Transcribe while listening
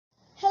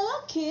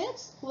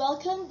kids?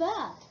 Welcome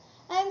back.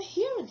 I'm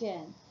here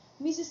again,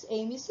 Mrs.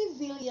 Amy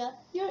Sevilla,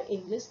 your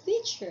English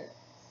teacher.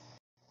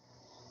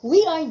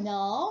 We are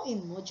now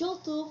in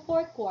Module 2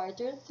 for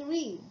Quarter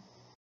 3.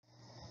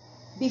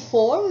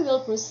 Before we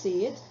will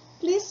proceed,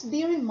 please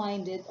be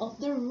reminded of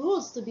the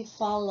rules to be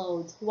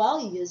followed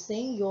while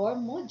using your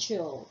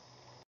module.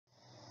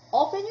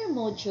 Open your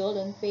module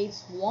on page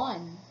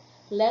 1.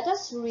 Let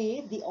us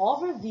read the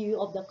overview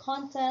of the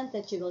content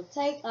that you will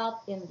take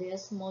up in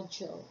this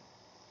module.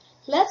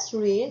 Let's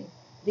read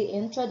the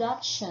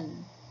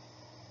introduction.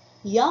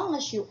 Young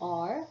as you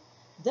are,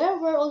 there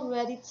were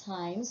already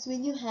times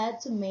when you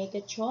had to make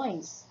a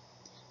choice.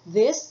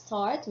 This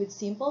starts with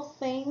simple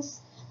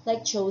things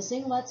like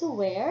choosing what to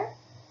wear,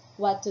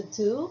 what to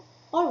do,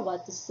 or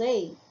what to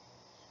say.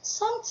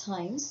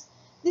 Sometimes,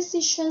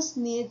 decisions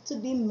need to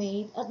be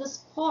made at the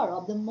spur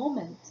of the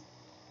moment.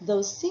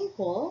 Though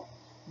simple,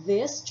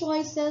 these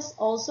choices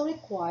also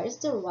requires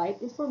the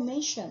right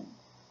information.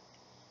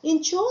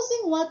 In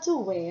choosing what to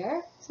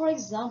wear, for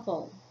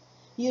example,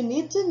 you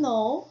need to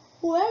know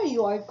where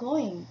you are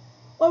going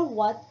or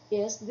what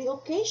is the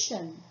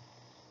occasion.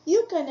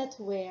 You cannot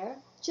wear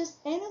just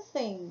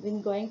anything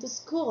when going to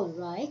school,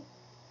 right?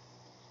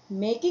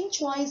 Making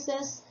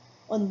choices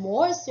on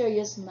more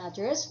serious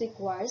matters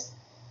requires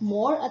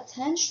more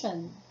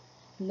attention.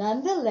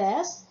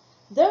 Nonetheless,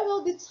 there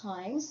will be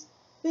times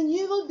when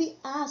you will be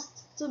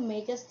asked to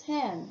make a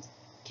stand.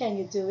 Can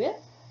you do it?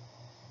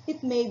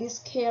 It may be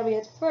scary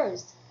at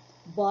first,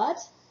 but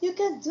you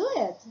can do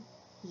it.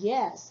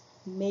 Yes,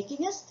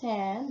 making a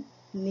stand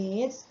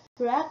needs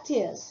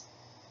practice.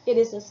 It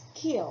is a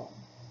skill.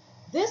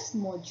 This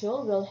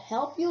module will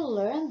help you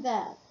learn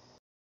that.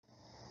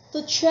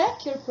 To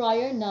check your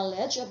prior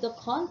knowledge of the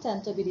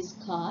content to be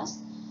discussed,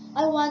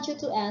 I want you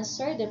to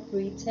answer the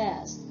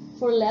pre-test.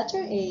 For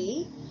letter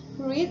A,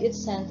 read its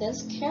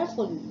sentence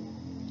carefully.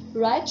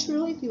 Write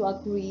true if you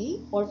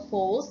agree or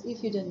false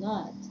if you do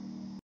not.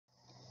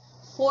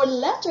 For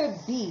letter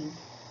B,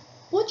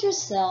 put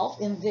yourself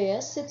in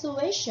these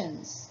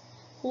situations.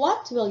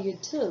 What will you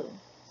do?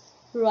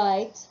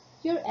 Write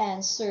your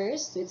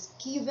answers to its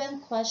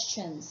given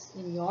questions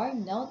in your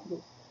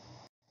notebook.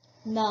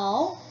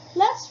 Now,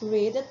 let's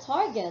read the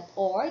target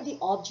or the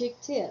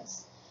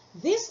objectives.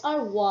 These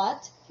are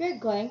what you're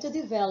going to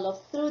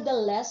develop through the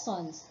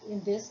lessons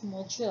in this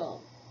module.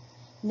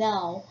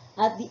 Now,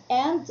 at the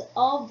end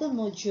of the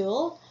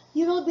module,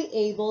 you will be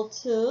able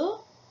to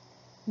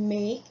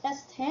make a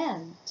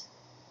stand.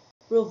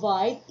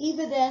 Provide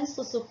evidence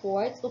to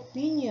support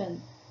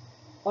opinion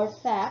or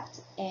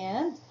fact,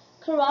 and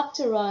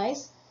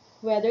characterize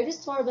weather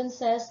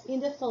disturbances in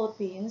the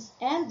Philippines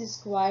and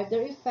describe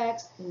their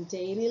effects in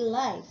daily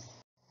life.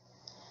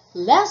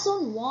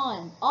 Lesson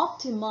 1.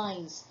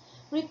 Optimize.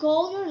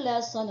 Recall your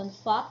lesson on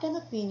fact and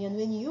opinion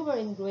when you were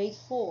in grade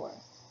 4.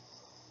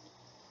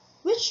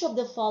 Which of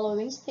the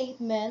following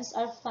statements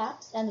are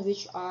facts and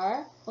which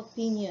are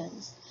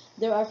opinions?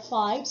 There are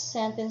 5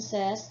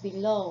 sentences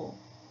below.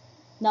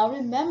 Now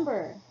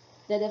remember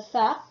that a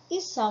fact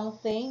is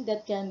something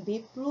that can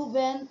be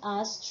proven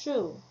as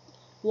true,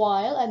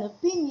 while an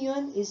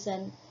opinion is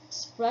an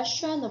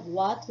expression of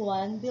what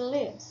one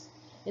believes.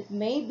 It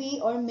may be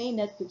or may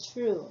not be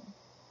true.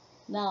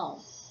 Now,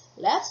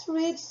 let's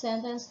read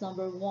sentence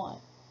number 1.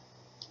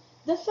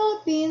 The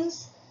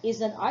Philippines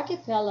is an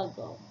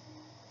archipelago.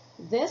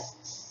 This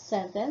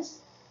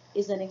sentence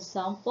is an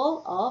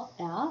example of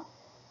a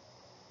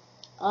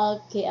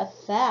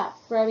fact.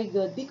 Very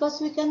good,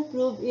 because we can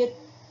prove it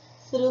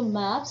through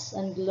maps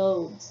and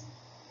globes.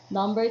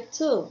 Number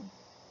 2.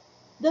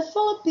 The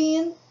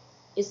Philippines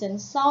is in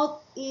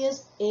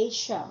Southeast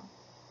Asia.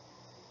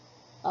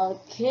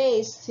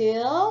 Okay,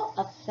 still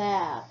a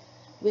fact.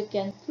 We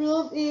can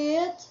prove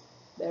it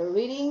by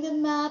reading the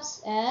maps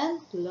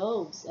and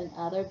globes and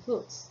other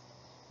books.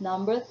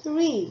 Number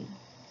 3.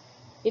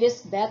 It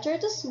is better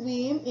to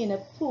swim in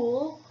a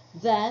pool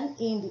than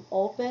in the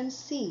open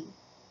sea.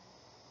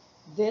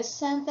 This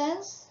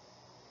sentence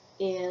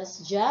is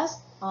just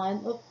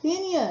an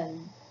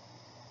opinion.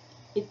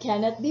 It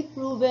cannot be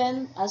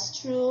proven as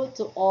true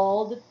to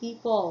all the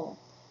people.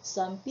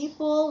 Some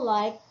people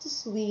like to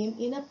swim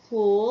in a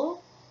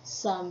pool.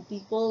 Some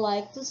people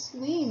like to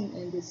swim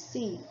in the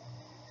sea.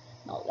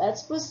 Now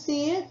let's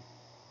proceed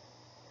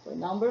for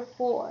number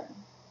 4.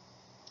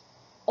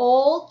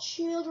 All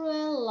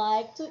children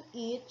like to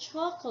eat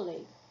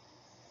chocolate.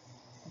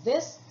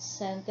 This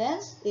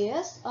sentence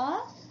is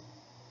an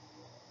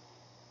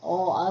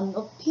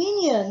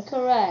opinion,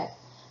 correct?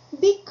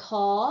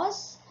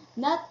 Because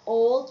not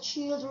all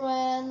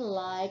children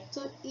like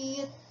to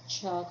eat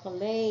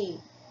chocolate.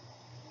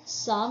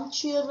 Some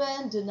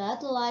children do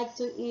not like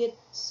to eat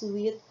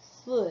sweet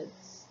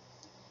foods.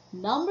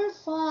 Number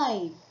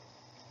 5.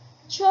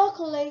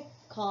 Chocolate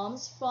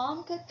comes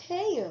from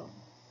cacao.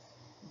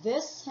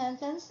 This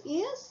sentence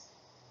is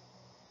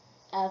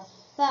a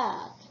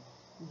fact.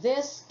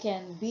 This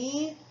can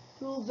be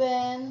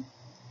proven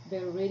by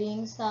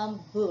reading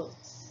some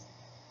books.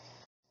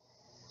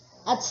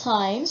 At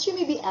times, you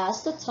may be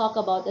asked to talk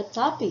about a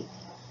topic.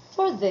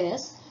 For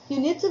this, You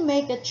need to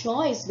make a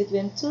choice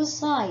between two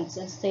sides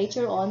and state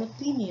your own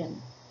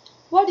opinion.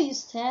 Where do you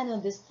stand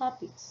on these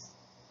topics?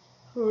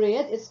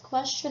 Read its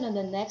question on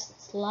the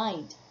next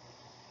slide.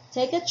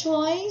 Take a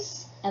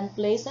choice and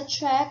place a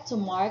check to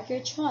mark your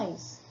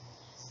choice.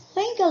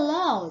 Think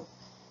aloud.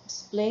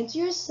 Explain to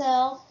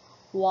yourself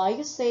why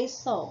you say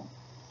so.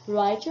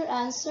 Write your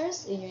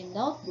answers in your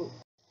notebook.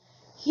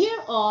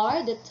 Here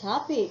are the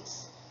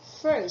topics.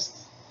 First,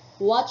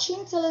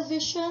 watching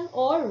television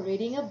or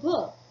reading a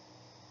book.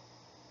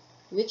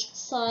 Which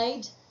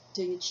side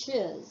do you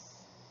choose?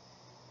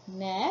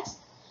 Next,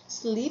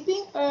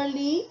 sleeping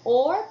early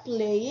or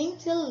playing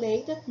till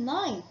late at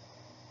night.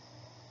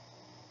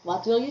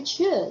 What will you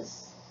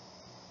choose?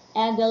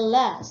 And the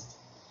last,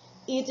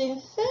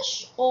 eating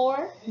fish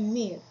or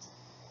meat.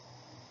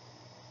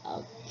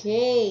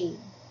 Okay,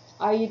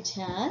 are you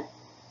done?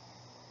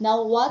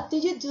 Now what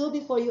did you do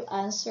before you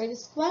answered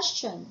this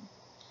question?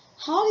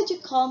 How did you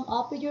come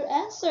up with your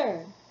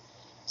answer?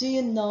 Do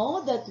you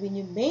know that when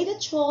you made a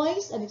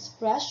choice and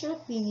expressed your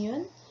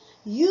opinion,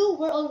 you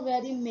were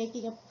already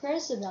making a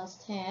personal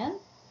stand?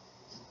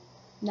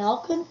 Now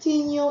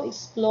continue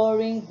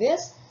exploring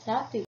this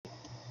topic.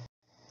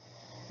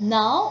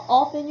 Now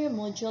open your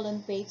module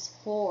on page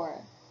 4.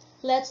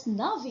 Let's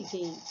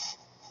navigate.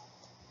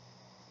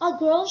 A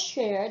girl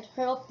shared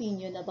her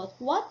opinion about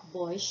what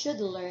boys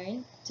should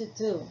learn to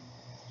do.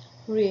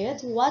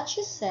 Read what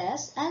she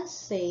says and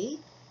say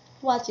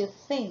what you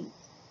think.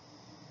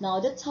 Now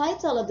the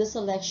title of the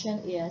selection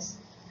is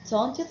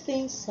Don't You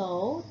Think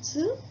So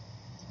Too?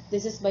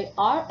 This is by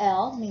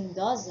R.L.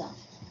 Mendoza.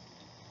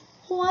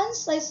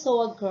 Once I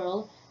saw a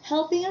girl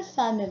helping her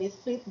family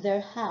flip their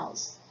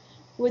house.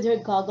 With her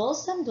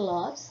goggles and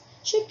gloves,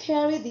 she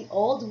carried the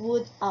old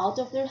wood out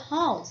of their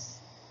house.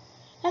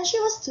 And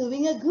she was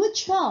doing a good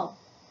job.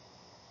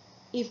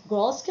 If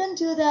girls can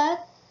do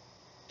that,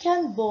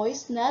 can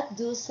boys not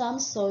do some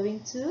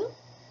sewing too?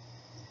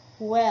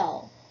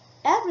 Well,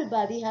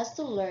 everybody has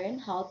to learn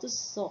how to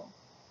sew,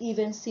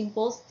 even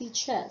simple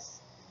stitches.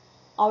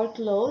 Our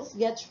clothes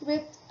get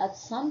ripped at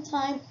some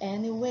time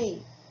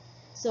anyway.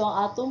 So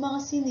ang atong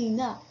mga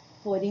sinina,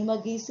 pwedeng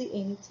magisi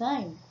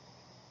anytime.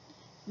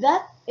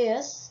 That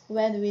is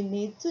when we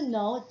need to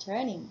know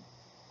turning.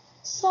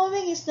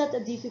 Sewing is not a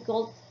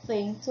difficult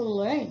thing to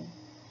learn.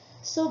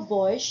 So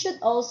boys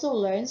should also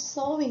learn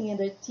sewing in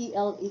their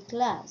TLE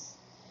class.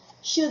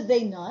 Should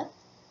they not?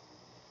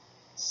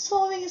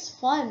 Sewing is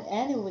fun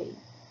anyway.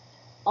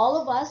 All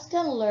of us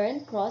can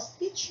learn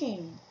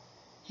cross-stitching,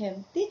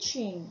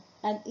 hem-stitching,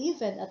 and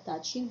even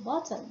attaching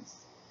buttons.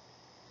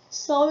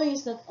 Sewing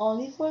is not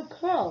only for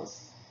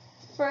girls.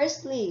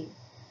 Firstly,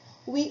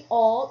 we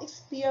all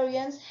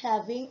experience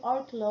having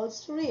our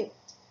clothes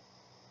ripped.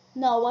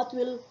 Now what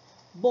will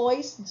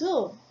boys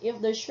do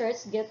if their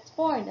shirts get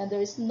torn and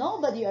there is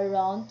nobody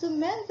around to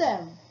mend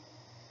them?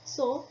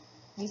 So,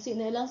 gisi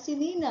na ilang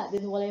sinina,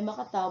 din walay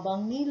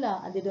makatabang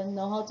nila, and they don't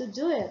know how to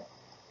do it.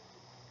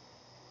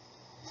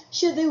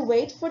 Should they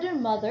wait for their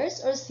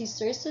mothers or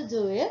sisters to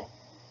do it?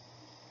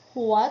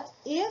 What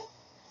if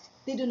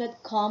they do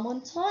not come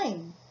on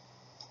time?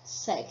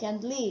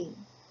 Secondly,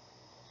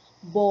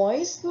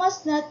 boys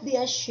must not be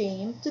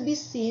ashamed to be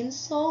seen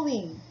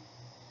sewing.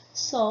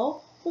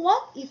 So,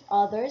 what if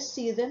others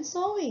see them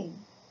sewing?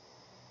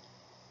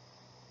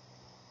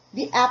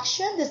 The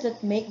action does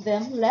not make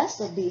them less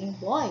of being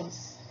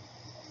boys.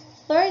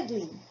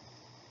 Thirdly,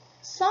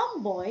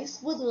 some boys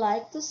would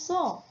like to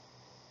sew.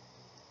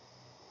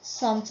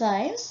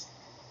 Sometimes,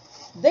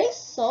 they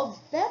sew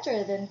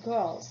better than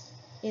girls.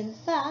 In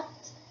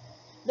fact,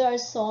 there are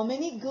so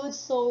many good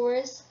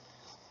sewers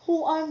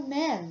who are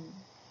men.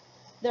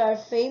 There are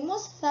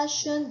famous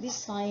fashion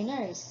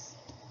designers.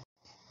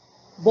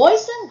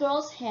 Boys and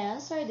girls'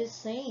 hands are the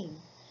same.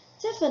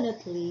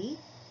 Definitely,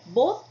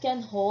 both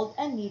can hold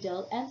a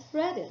needle and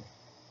thread it.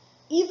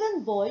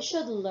 Even boys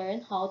should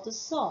learn how to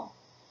sew.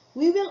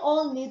 We will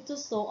all need to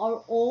sew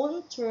our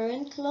own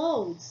torn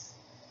clothes.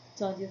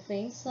 Don't you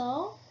think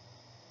so?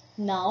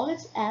 Now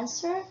let's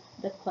answer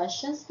the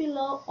questions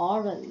below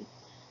orally.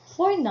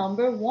 For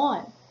number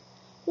 1,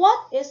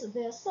 what is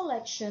this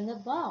selection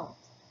about?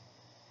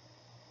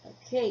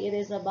 Okay, it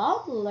is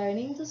about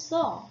learning to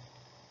sew.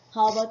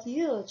 How about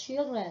you,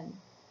 children?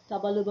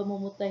 Kabalo ba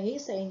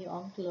mumutahi sa inyo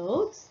ang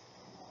clothes?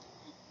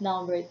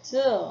 Number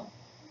 2,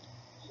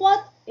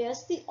 what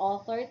is the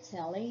author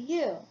telling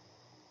you?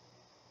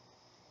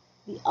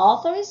 The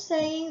author is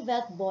saying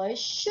that boys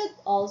should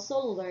also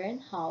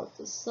learn how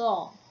to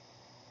sew.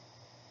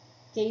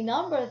 Okay,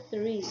 number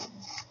 3,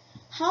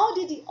 how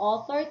did the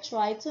author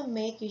try to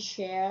make you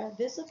share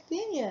this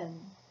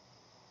opinion?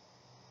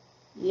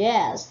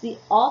 Yes, the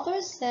author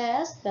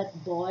says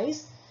that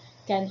boys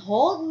can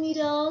hold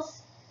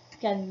needles,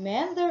 can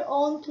mend their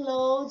own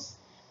clothes,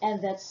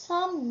 and that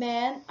some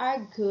men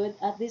are good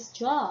at this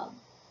job.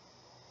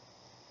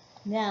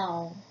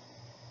 Now,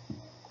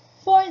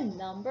 for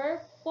number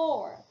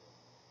 4,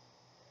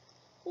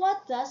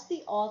 what does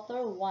the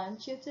author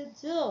want you to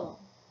do?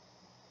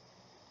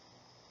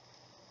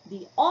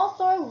 The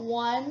author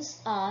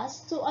wants us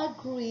to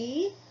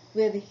agree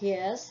with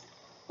his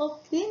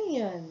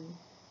opinion.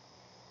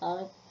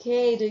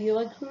 Okay, do you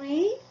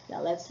agree?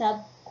 Now let's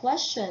have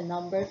question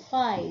number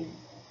 5.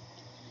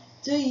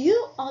 Do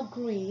you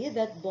agree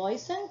that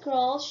boys and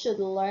girls should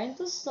learn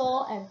to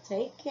sew and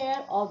take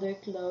care of their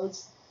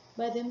clothes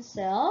by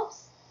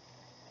themselves?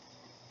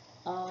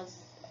 Uh,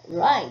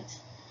 right.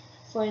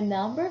 For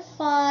number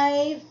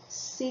 5,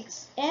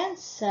 6, and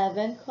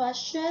 7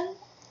 question,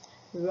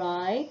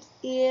 write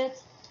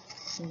it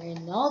in your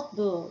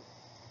notebook.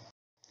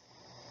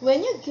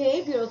 When you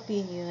gave your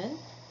opinion,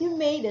 you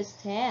made a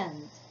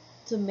stand.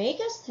 To make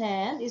a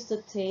stand is to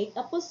take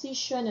a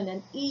position on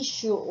an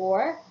issue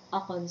or a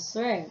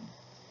concern.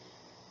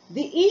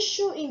 The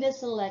issue in the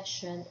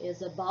selection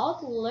is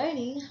about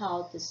learning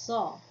how to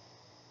sew.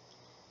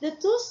 The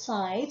two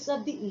sides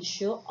of the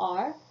issue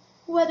are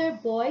whether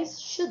boys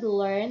should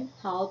learn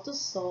how to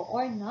sew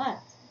or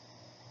not.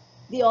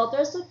 The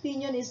author's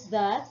opinion is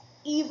that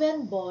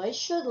even boys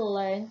should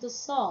learn to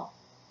sew.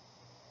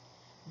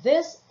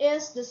 This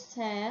is the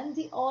stand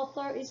the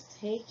author is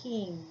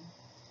taking.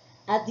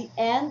 At the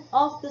end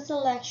of the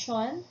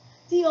selection,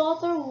 the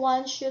author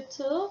wants you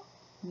to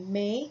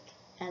make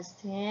a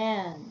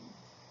stand.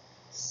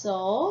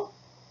 So,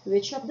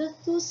 which of the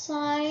two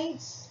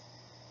sides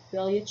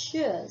will you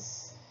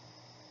choose?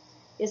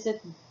 Is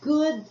it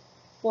good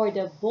for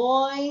the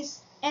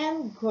boys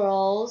and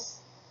girls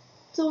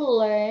to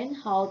learn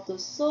how to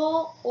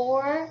sew,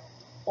 or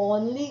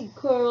only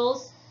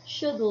girls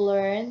should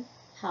learn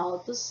how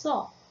to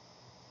sew?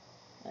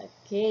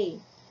 Okay,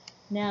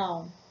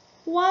 now,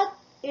 what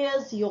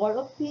is your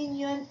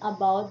opinion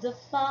about the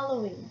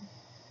following?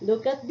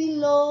 Look at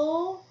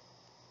below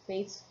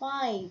page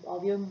 5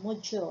 of your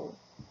module.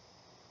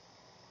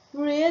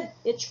 Read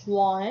each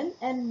one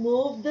and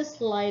move the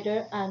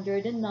slider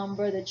under the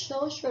number that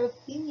shows your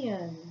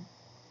opinion.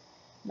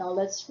 Now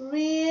let's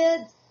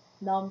read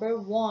number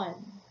 1.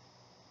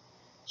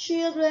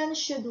 Children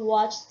should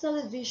watch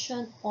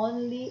television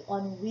only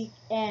on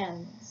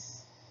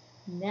weekends.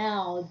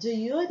 Now, do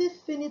you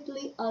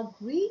definitely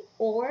agree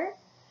or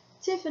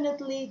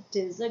definitely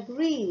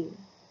disagree?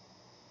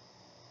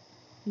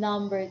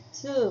 Number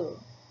 2.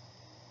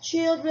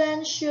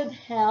 Children should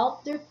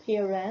help their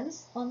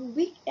parents on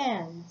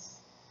weekends.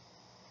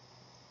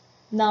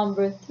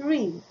 Number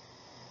 3.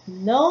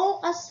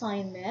 No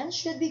assignment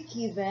should be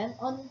given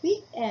on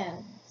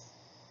weekends.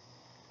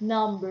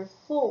 Number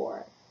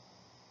 4.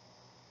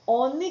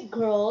 Only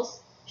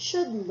girls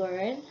should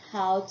learn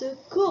how to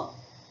cook.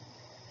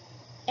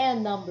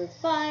 And number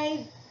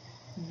 5.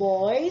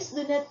 Boys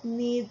do not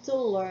need to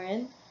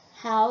learn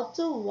how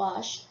to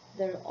wash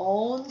their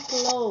own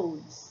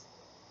clothes.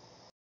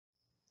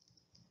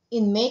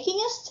 In making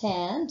a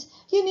stand,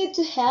 you need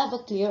to have a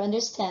clear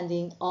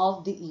understanding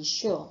of the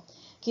issue.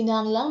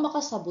 Kinahanglang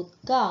makasabot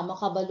ka,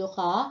 makabalo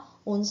ka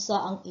unsa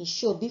ang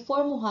issue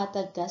before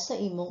muhatag ka sa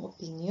imong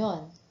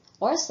opinion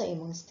or sa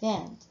imong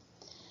stand.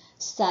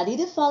 Study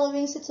the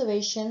following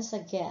situations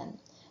again.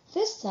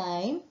 This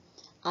time,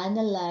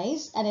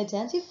 analyze and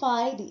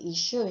identify the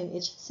issue in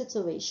each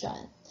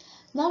situation.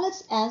 Now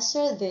let's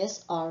answer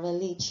this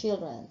orally,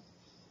 children.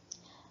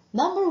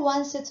 Number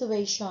 1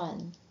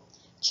 situation.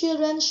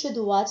 Children should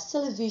watch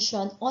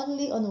television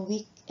only on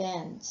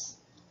weekends.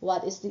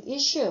 What is the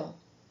issue?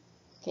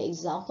 Okay,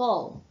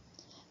 example.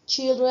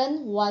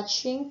 Children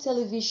watching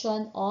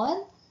television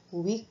on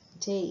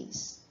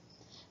weekdays.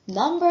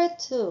 Number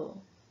 2.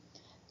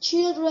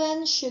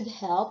 Children should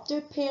help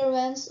their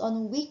parents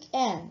on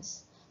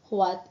weekends.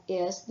 What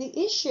is the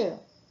issue?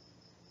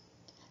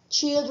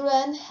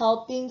 Children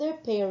helping their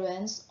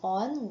parents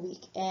on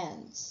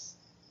weekends.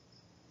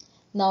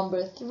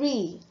 Number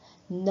 3.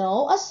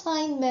 No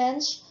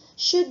assignments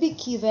should be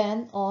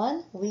given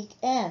on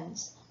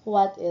weekends.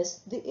 What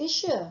is the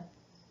issue?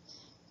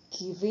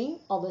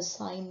 Giving of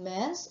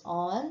assignments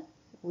on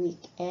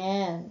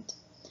weekend.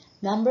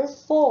 Number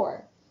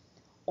 4.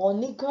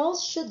 Only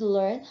girls should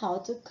learn how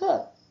to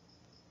cook.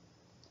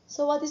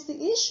 So what is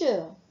the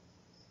issue?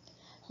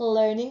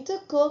 Learning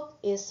to cook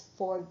is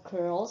for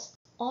girls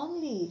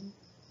only.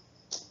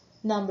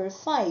 Number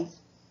 5.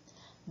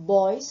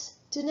 Boys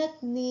do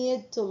not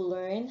need to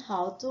learn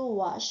how to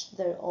wash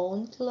their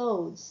own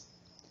clothes.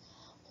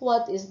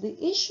 What is the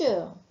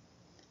issue?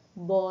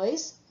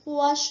 Boys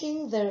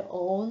washing their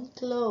own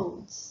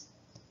clothes.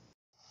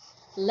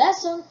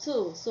 Lesson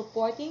 2.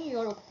 Supporting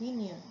your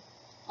opinion.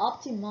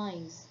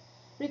 Optimize.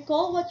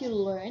 Recall what you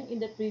learned in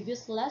the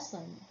previous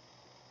lesson.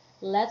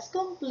 Let's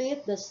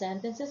complete the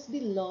sentences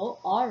below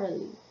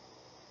orally.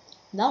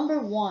 Number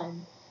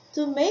 1.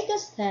 To make a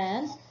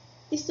stand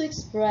is to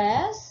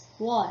express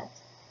what?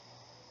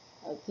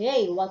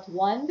 Okay, what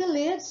one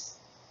believes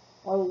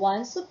or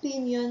one's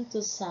opinion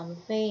to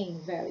something.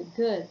 Very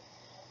good.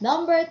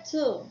 Number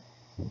 2.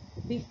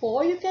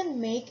 Before you can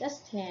make a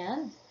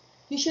stand,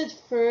 you should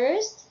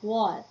first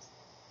what?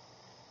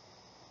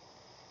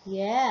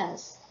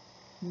 Yes,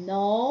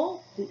 know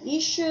the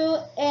issue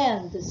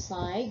and the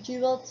side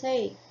you will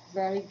take.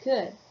 Very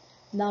good.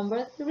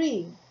 Number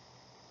 3.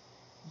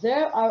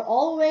 There are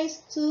always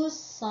two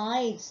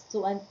sides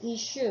to an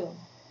issue.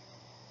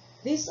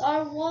 These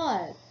are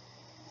what?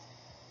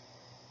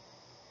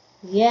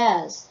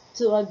 Yes,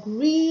 to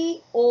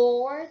agree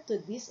or to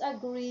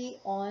disagree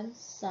on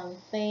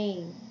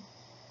something.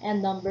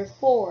 And number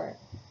 4,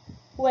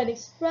 when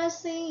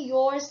expressing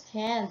your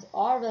stand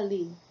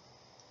orally,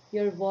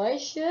 your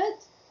voice should,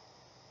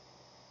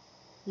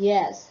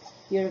 yes,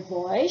 your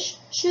voice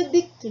should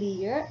be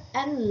clear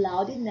and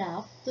loud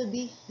enough to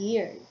be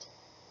heard.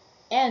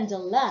 And the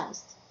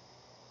last,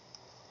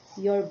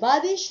 your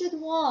body should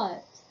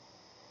what?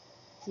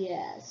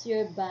 Yes,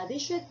 your body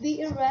should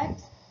be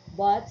erect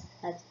but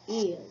at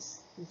ease.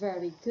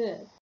 Very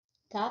good.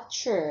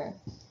 Capture.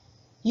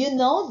 You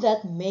know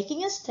that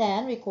making a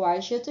stand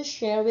requires you to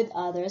share with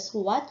others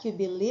what you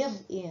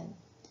believe in.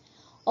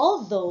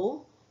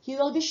 Although you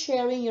will be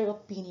sharing your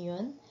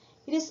opinion,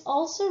 it is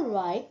also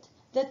right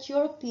that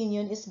your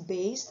opinion is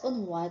based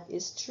on what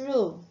is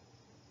true.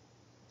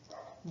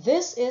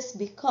 This is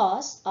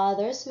because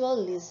others will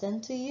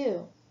listen to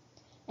you,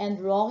 and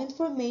wrong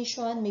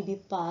information may be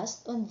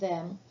passed on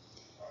them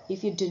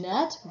if you do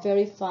not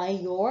verify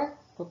your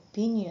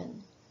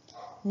opinion.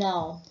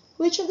 Now,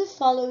 which of the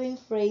following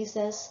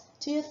phrases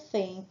do you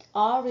think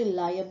are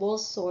reliable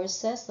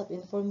sources of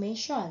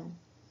information?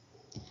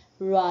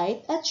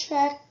 Write a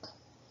check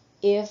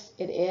if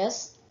it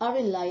is a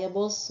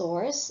reliable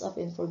source of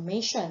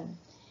information,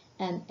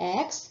 and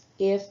X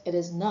if it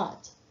is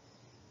not.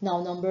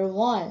 Now, number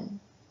 1,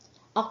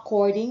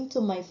 according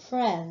to my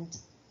friend.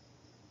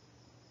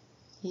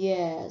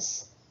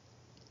 Yes,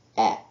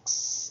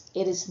 X.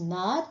 It is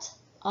not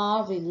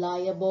a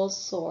reliable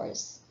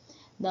source.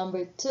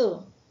 Number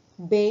 2,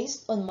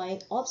 based on my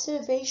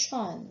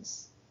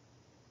observations.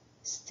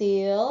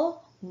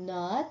 Still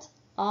not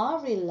a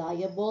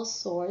reliable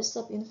source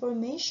of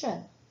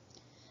information.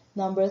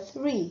 Number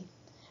 3,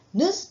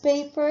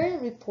 newspaper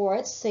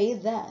reports say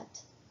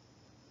that.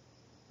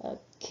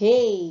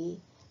 Okay,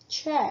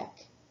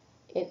 check.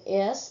 It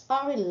is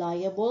a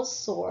reliable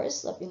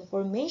source of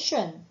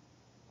information.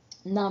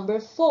 Number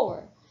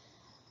 4,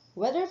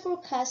 weather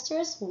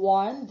forecasters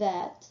warn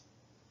that.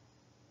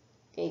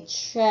 Okay,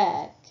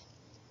 check.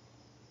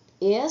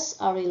 Is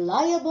a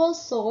reliable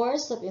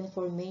source of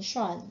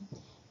information.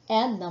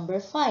 And number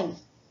 5,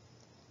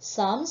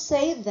 some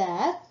say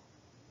that.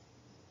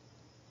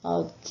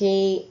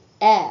 Okay,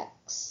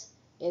 X.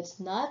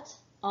 It's not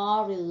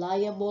a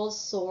reliable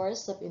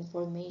source of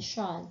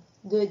information.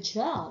 Good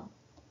job.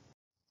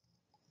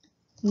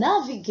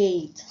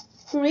 Navigate.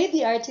 Read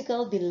the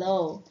article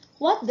below.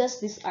 What does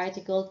this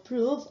article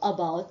prove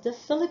about the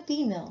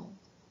Filipino?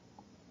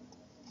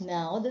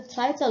 Now, the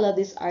title of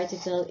this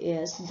article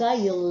is The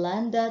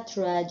Yolanda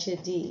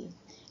Tragedy,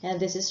 and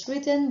this is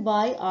written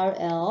by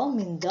R.L.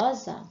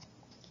 Mendoza.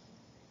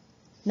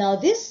 Now,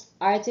 this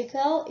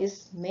article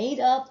is made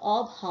up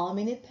of how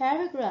many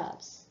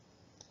paragraphs?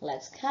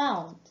 Let's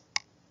count.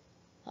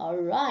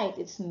 Alright,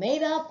 it's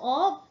made up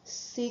of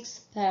 6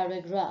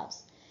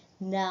 paragraphs.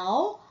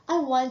 Now, I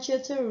want you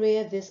to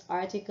read this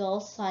article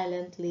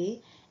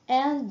silently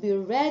and be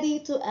ready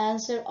to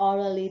answer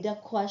orally the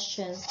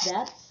questions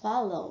that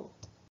follow.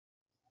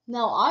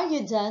 Now, are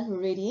you done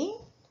reading?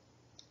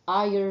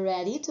 Are you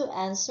ready to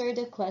answer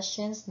the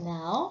questions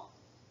now?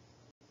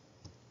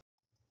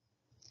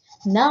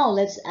 Now,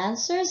 let's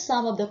answer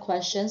some of the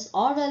questions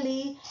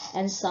orally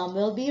and some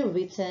will be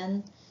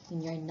written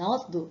in your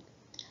notebook.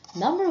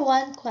 Number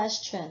 1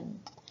 question.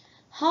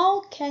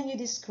 How can you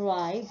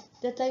describe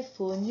the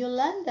Typhoon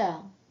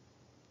Yolanda?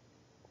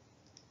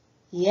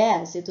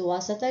 Yes, it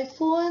was a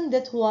typhoon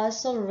that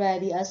was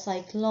already a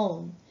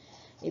cyclone.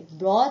 It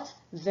brought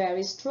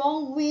very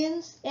strong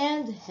winds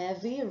and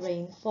heavy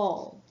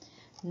rainfall.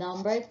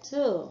 Number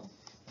 2.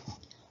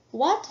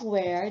 What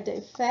were the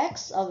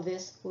effects of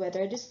this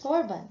weather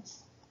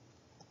disturbance?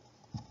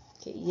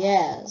 Okay,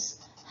 yes,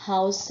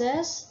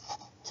 houses,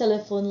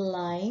 telephone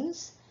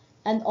lines,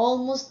 and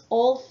almost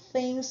all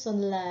things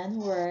on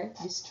land were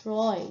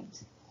destroyed.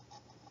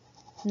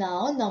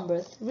 Now,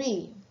 number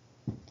 3.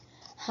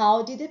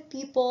 How did the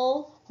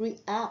people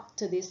react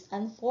to this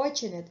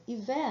unfortunate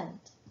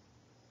event?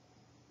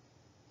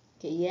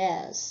 Okay,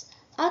 yes,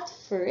 at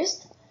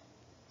first,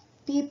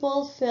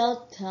 people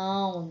felt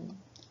down,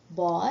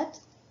 but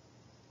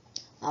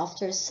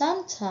after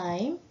some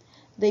time,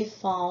 they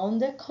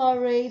found the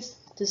courage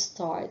to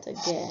start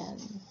again.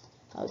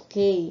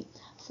 Okay,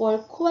 for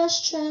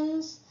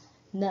questions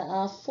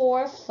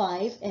 4,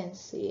 5, and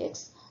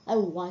 6, I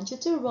want you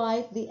to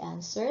write the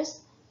answers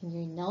in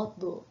your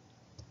notebook.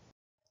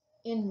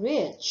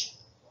 Enrich.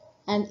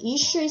 An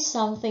issue is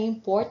something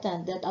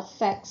important that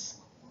affects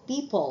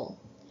people.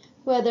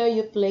 Whether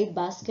you play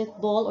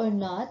basketball or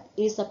not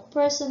is a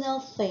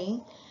personal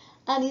thing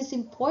and is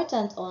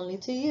important only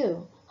to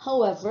you.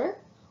 However,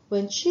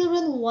 when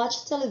children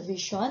watch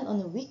television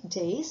on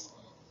weekdays,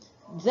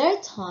 their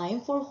time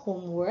for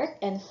homework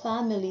and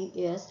family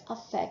is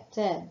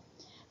affected.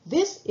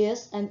 This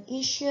is an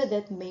issue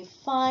that may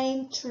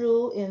find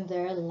true in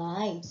their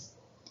lives.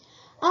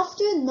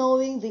 After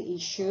knowing the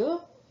issue,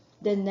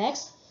 the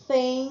next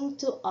thing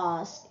to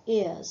ask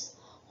is,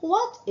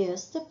 what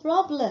is the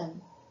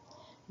problem?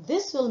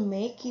 This will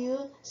make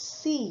you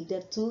see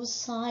the two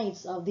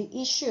sides of the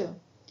issue.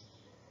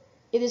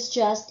 It is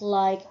just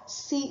like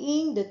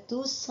seeing the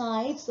two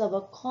sides of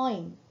a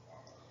coin.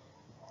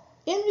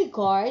 In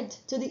regard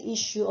to the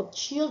issue of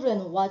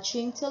children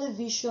watching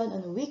television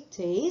on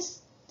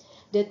weekdays,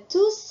 the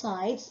two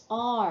sides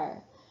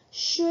are,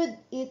 should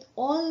it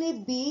only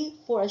be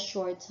for a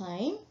short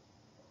time?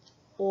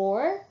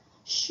 Or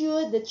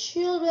should the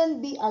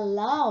children be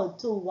allowed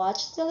to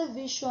watch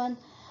television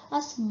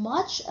as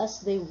much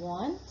as they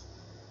want?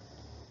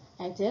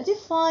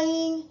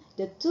 Identifying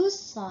the two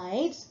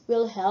sides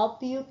will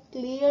help you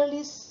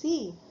clearly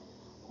see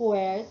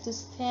where to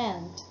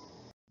stand.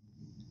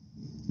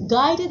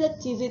 Guided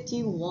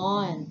Activity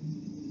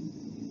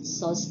 1.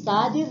 So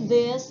study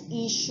these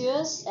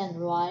issues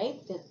and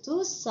write the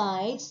two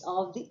sides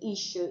of the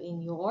issue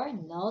in your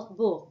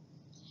notebook.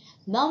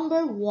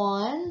 Number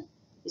 1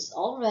 is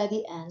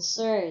already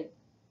answered.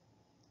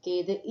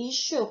 Okay, the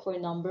issue for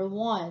number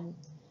 1.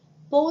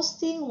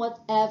 Posting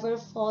whatever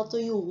photo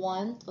you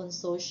want on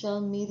social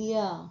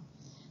media.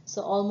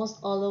 So almost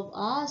all of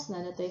us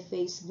nanatay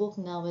Facebook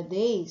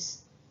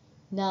nowadays.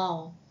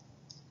 Now,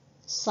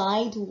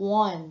 side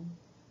 1.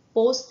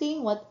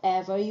 Posting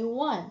whatever you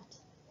want.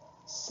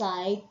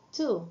 Side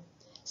 2.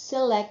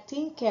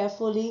 Selecting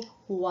carefully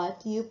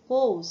what you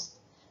post.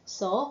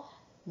 So,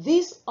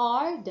 these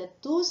are the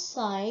two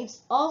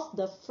sides of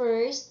the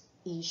first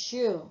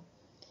issue.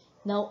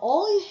 Now,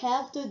 all you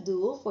have to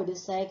do for the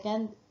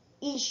second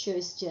issue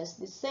is just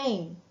the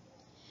same.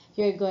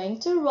 You're going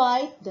to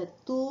write the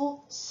two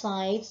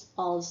sides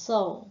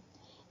also.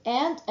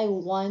 And I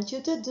want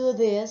you to do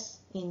this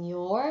in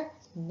your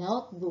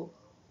notebook.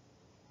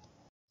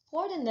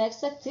 For the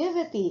next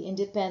activity,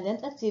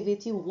 Independent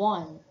Activity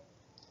 1,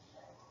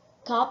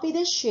 copy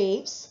the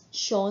shapes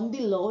shown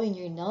below in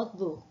your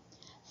notebook.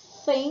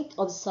 Think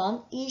of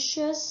some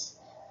issues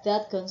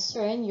that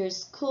concern your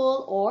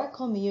school or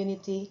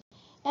community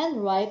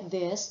and write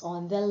this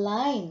on the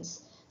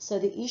lines. So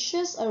the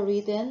issues are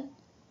written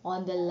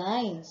on the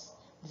lines.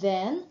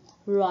 Then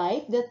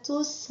write the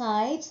two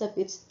sides of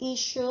its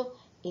issue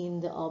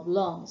in the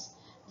oblongs.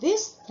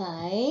 This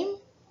time,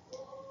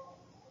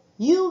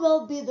 you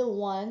will be the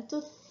one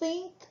to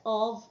think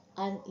of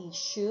an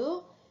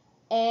issue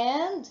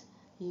and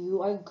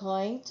you are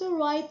going to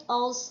write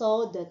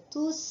also the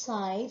two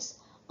sides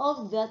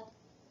of that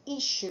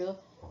issue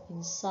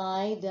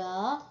inside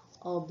the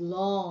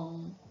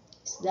oblong.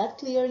 Is that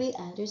clearly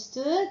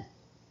understood?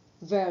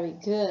 Very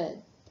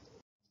good.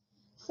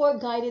 For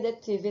guided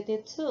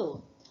activity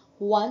 2,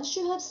 once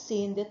you have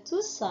seen the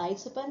two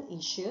sides of an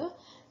issue,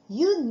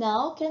 you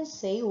now can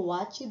say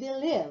what you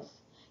believe.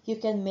 You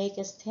can make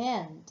a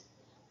stand.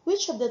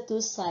 Which of the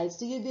two sides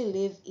do you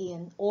believe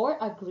in or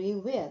agree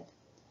with?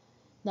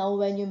 Now,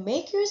 when you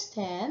make your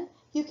stand,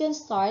 you can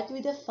start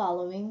with the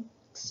following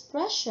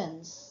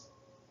expressions.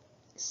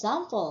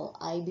 Example,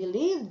 I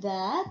believe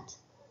that.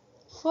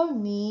 For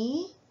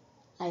me,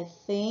 I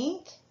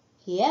think.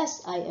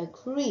 Yes, I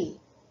agree.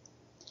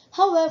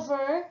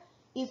 However,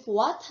 if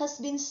what has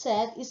been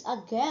said is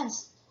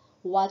against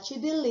what you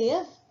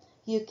believe,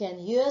 you can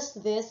use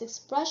these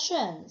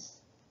expressions.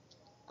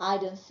 I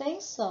don't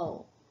think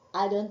so.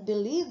 I don't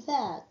believe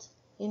that.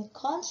 In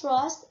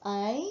contrast,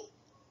 I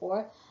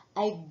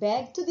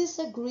beg to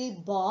disagree,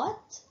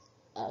 but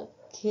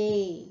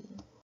okay.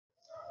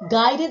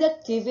 Guided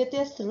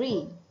Activity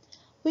 3.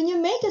 When you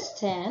make a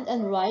stand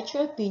and write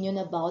your opinion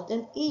about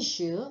an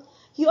issue,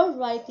 you are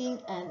writing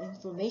an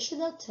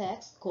informational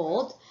text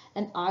called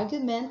an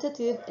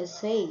argumentative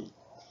essay.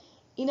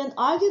 In an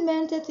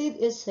argumentative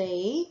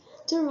essay,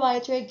 the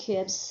writer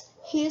gives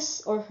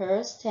his or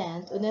her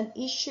stand on an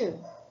issue.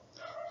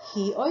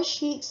 He or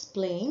she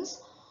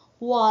explains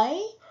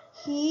why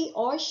he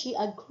or she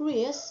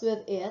agrees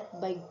with it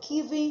by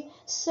giving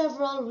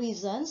several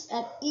reasons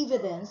and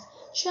evidence,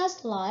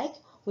 just like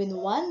when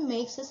one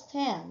makes a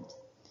stand.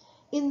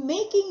 In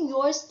making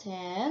your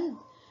stand,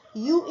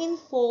 you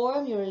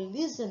inform your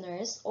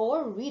listeners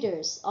or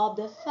readers of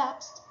the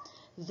facts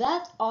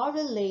that are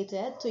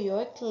related to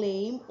your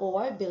claim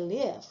or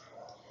belief.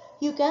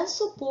 You can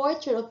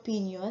support your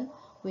opinion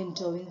when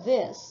doing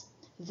this.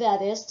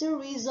 That is the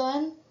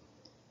reason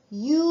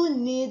you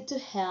need to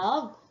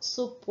have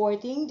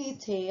supporting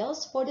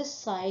details for the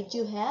side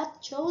you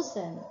have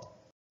chosen.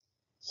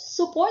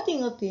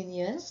 Supporting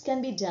opinions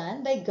can be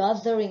done by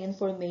gathering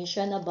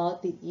information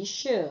about the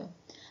issue.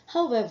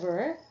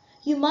 However,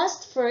 you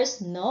must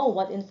first know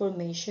what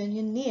information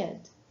you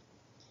need.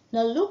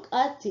 Now look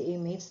at the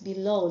image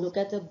below. Look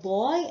at the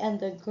boy and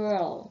the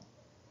girl.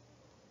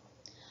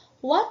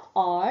 What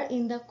are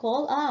in the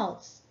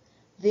call-outs?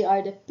 They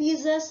are the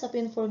pieces of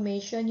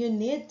information you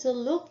need to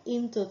look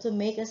into to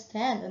make a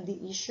stand on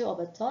the issue of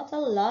a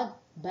total log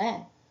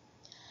ban.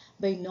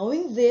 By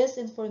knowing this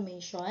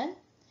information,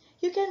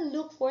 you can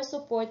look for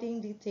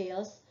supporting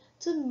details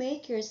to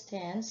make your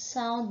stand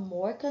sound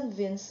more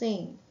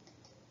convincing.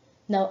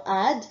 Now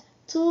add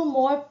two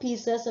more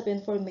pieces of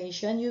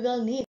information you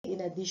will need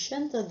in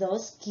addition to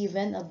those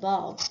given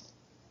above.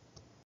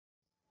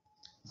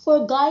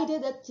 For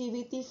guided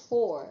activity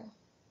 4,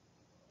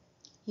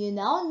 You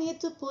now need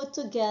to put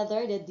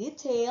together the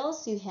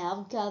details you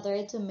have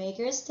gathered to make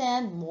your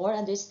stand more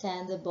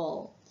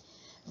understandable.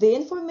 The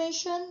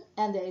information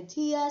and the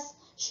ideas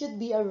should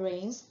be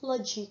arranged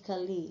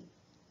logically.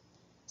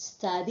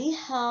 Study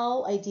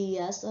how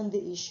ideas on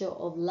the issue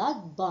of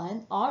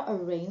lakban are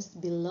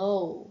arranged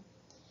below.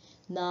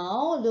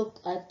 Now look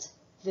at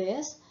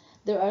this.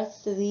 There are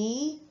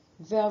three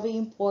very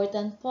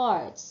important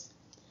parts.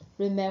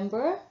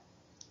 Remember,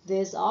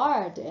 these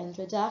are the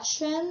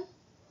introduction,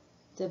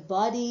 the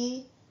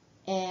body,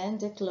 and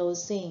the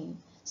closing.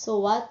 So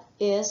what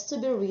is to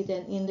be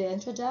written in the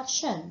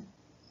introduction?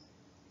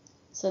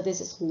 So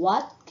this is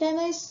what can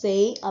I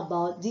say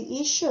about the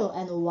issue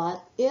and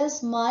what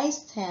is my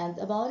stand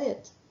about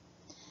it.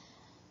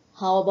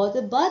 How about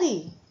the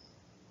body?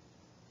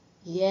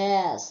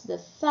 Yes, the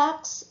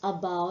facts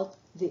about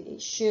the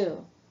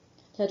issue.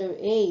 Letter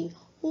A,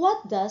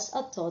 what does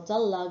a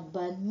total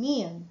lakban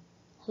mean?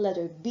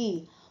 Letter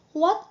B,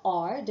 what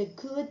are the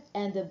good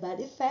and the bad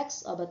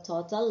effects of a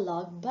total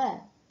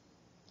lakban?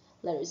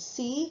 Letter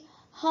C,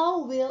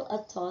 how will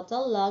a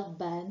total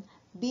lakban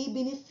be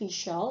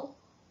beneficial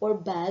or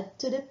bad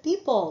to the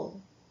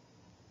people?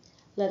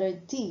 Letter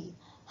D,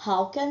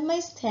 how can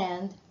my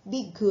stand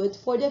be good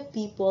for the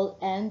people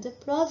and the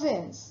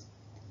province?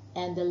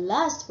 And the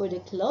last for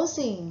the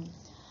closing,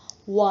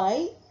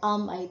 why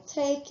am I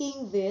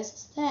taking this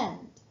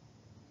stand?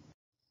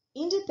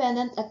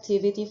 Independent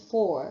activity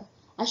 4.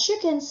 As you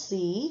can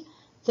see,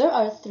 there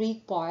are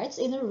 3 parts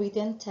in a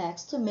written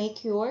text to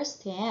make your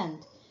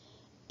stand.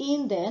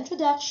 In the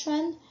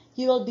introduction,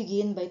 you will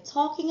begin by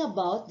talking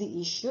about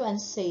the issue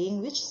and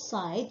saying which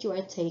side you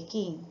are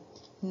taking.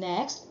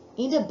 Next,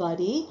 in the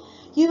body,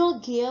 you will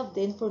give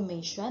the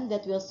information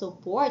that will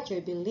support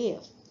your belief.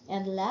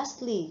 And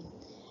lastly,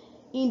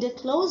 in the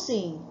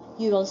closing,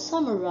 you will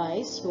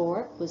summarize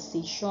your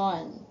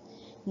position.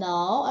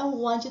 Now, I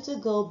want you to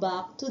go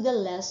back to the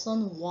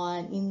lesson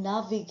 1 in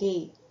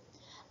Navigate.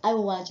 I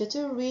want you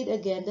to read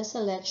again the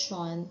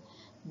selection.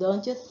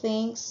 Don't you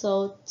think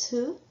so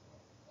too?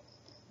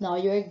 Now,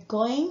 you're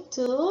going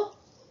to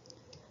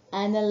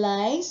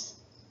analyze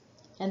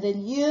and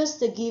then use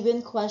the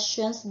given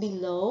questions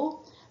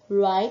below.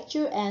 Write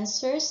your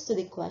answers to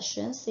the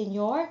questions in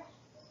your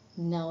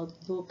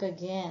notebook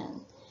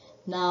again.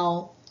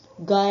 Now,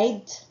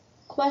 guide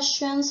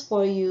questions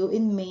for you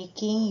in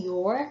making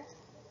your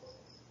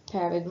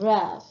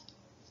paragraph.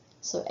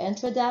 So,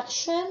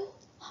 introduction,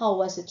 how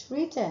was it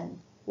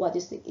written? What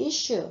is the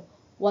issue?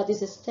 What is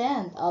the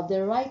stand of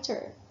the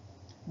writer?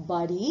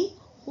 Body,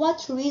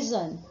 what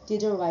reason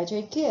did the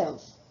writer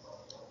give?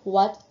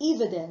 What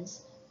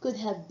evidence could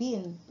have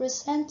been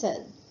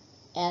presented?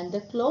 And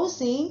the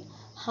closing,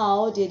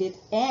 how did it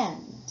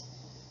end?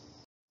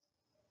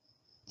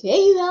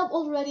 Okay, you have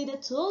already the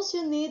tools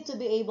you need to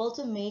be able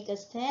to make a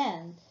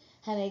stand.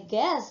 And I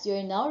guess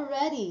you're now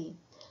ready.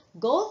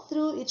 Go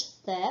through each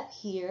step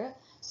here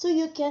so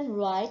you can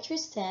write your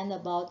stand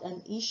about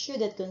an issue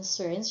that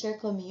concerns your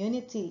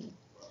community.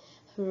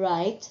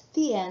 Write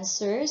the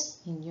answers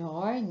in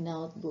your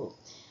notebook.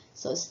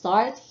 So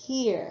start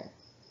here.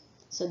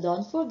 So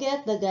don't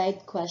forget the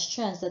guide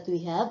questions that we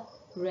have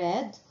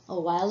read a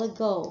while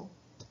ago.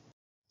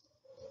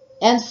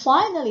 And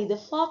finally, the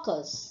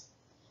focus.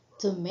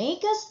 To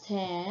make a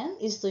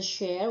stand is to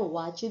share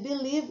what you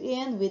believe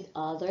in with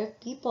other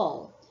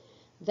people.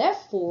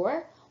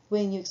 Therefore,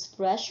 when you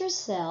express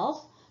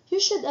yourself, you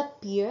should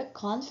appear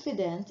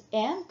confident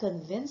and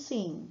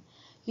convincing.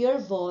 Your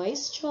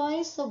voice,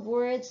 choice of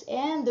words,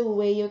 and the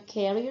way you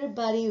carry your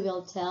body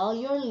will tell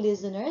your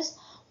listeners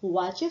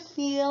what you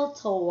feel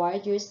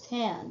toward your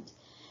stand.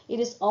 It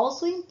is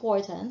also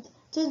important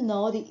to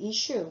know the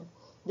issue,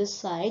 the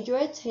side you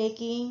are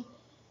taking,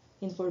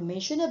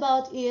 information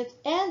about it,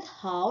 and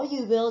how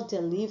you will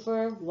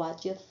deliver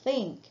what you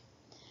think.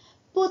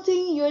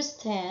 Putting your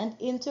stand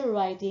into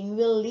writing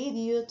will lead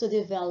you to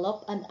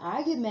develop an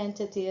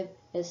argumentative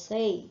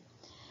essay.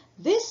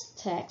 This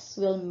text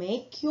will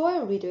make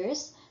your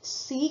readers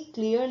see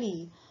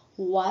clearly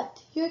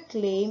what your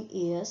claim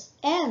is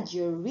and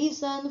your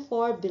reason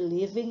for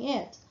believing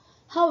it.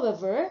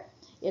 However,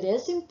 it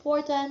is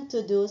important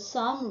to do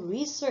some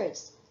research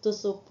to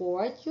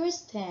support your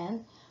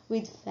stand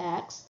with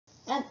facts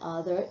and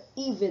other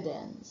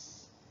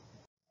evidence.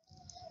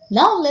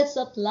 Now let's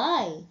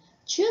apply.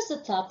 Choose a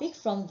topic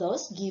from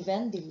those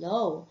given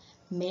below.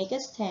 Make a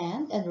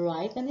stand and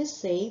write an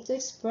essay to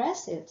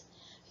express it.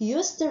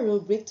 Use the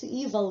rubric to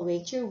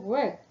evaluate your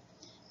work.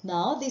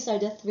 Now these are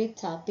the 3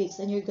 topics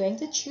and you're going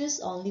to choose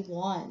only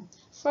one.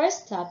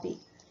 First topic,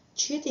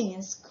 cheating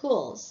in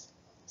schools.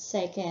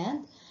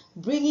 Second,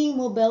 bringing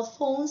mobile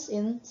phones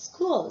in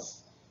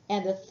schools.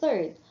 And the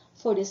third,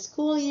 for the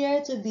school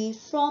year to be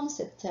from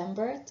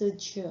September to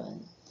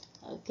June.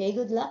 Okay,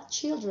 good luck,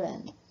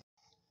 children.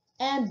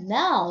 And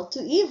now, to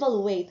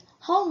evaluate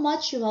how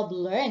much you have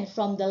learned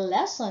from the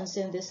lessons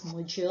in this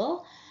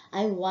module,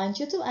 I want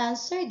you to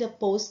answer the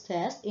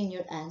post-test in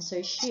your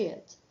answer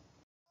sheet.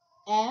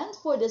 And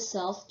for the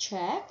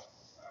self-check,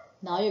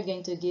 now you're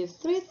going to give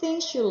 3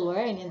 things you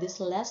learned in this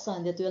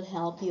lesson that will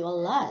help you a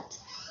lot.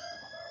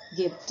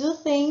 Give 2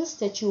 things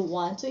that you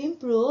want to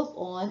improve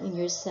on in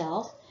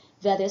yourself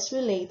that is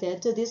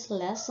related to this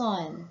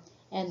lesson.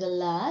 And the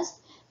last,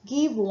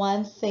 give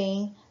 1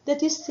 thing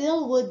that you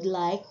still would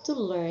like to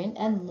learn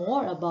and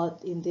more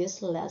about in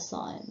this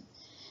lesson.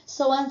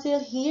 So until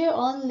here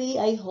only,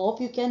 I hope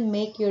you can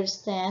make your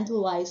stand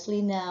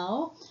wisely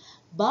now.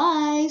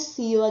 Bye!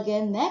 See you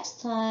again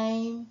next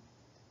time.